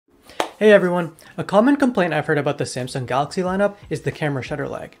Hey everyone! A common complaint I've heard about the Samsung Galaxy lineup is the camera shutter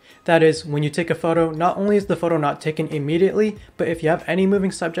lag. That is, when you take a photo, not only is the photo not taken immediately, but if you have any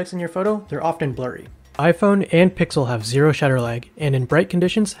moving subjects in your photo, they're often blurry. iPhone and Pixel have zero shutter lag, and in bright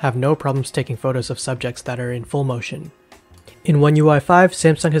conditions have no problems taking photos of subjects that are in full motion. In One UI 5,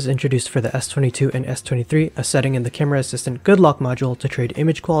 Samsung has introduced for the S22 and S23 a setting in the Camera Assistant Good Lock module to trade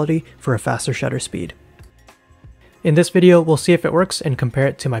image quality for a faster shutter speed. In this video, we'll see if it works and compare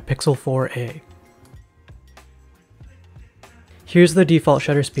it to my Pixel 4a. Here's the default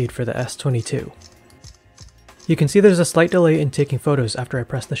shutter speed for the S22. You can see there's a slight delay in taking photos after I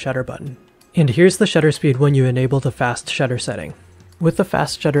press the shutter button. And here's the shutter speed when you enable the fast shutter setting. With the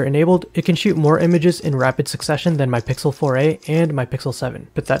fast shutter enabled, it can shoot more images in rapid succession than my Pixel 4a and my Pixel 7,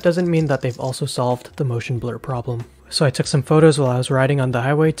 but that doesn't mean that they've also solved the motion blur problem. So I took some photos while I was riding on the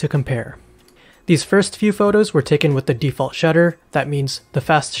highway to compare. These first few photos were taken with the default shutter. That means the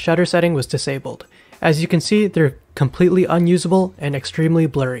fast shutter setting was disabled. As you can see, they're completely unusable and extremely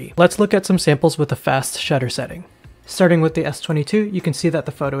blurry. Let's look at some samples with the fast shutter setting. Starting with the S22, you can see that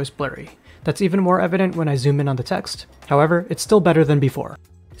the photo is blurry. That's even more evident when I zoom in on the text. However, it's still better than before.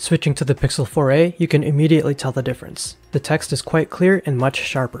 Switching to the Pixel 4a, you can immediately tell the difference. The text is quite clear and much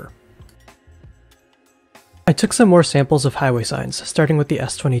sharper. I took some more samples of highway signs, starting with the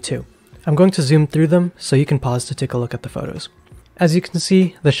S22. I'm going to zoom through them so you can pause to take a look at the photos. As you can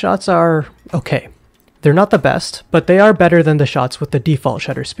see, the shots are okay. They're not the best, but they are better than the shots with the default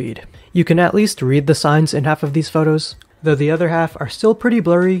shutter speed. You can at least read the signs in half of these photos, though the other half are still pretty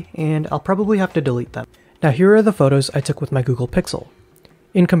blurry and I'll probably have to delete them. Now here are the photos I took with my Google Pixel.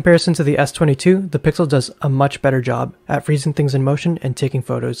 In comparison to the S22, the Pixel does a much better job at freezing things in motion and taking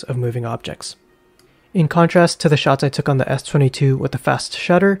photos of moving objects. In contrast to the shots I took on the S22 with the fast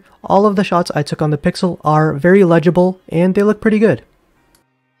shutter, all of the shots I took on the Pixel are very legible and they look pretty good.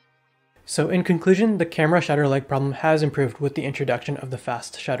 So in conclusion, the camera shutter lag problem has improved with the introduction of the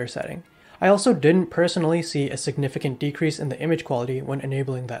fast shutter setting. I also didn't personally see a significant decrease in the image quality when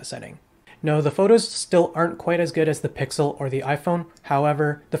enabling that setting. No, the photos still aren't quite as good as the Pixel or the iPhone.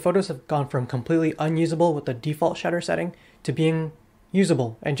 However, the photos have gone from completely unusable with the default shutter setting to being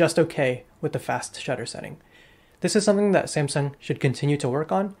usable and just okay with the fast shutter setting. This is something that Samsung should continue to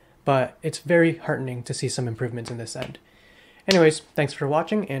work on, but it's very heartening to see some improvements in this end. Anyways, thanks for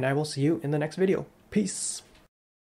watching and I will see you in the next video. Peace!